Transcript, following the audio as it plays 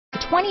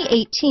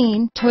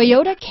2018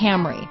 Toyota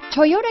Camry.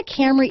 Toyota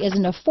Camry is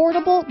an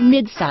affordable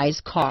mid-size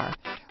car.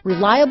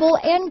 Reliable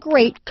and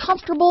great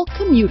comfortable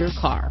commuter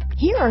car.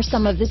 Here are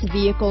some of this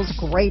vehicle's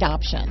great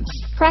options: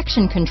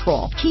 traction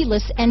control,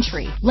 keyless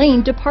entry,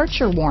 lane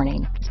departure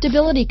warning,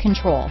 stability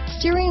control,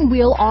 steering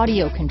wheel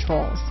audio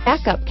controls,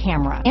 backup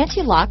camera,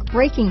 anti-lock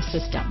braking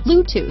system,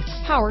 Bluetooth,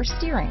 power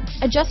steering,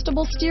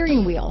 adjustable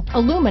steering wheel,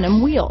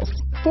 aluminum wheels,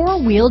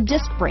 four-wheel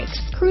disc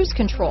brakes, cruise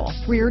control,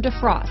 rear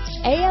defrost,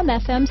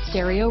 AM/FM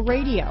stereo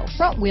radio,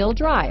 front-wheel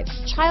drive,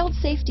 child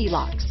safety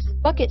locks,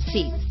 bucket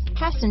seats,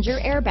 passenger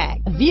airbag.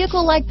 A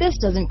vehicle like this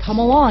doesn't come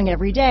along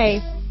every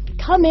day.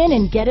 Come in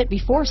and get it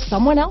before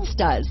someone else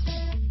does.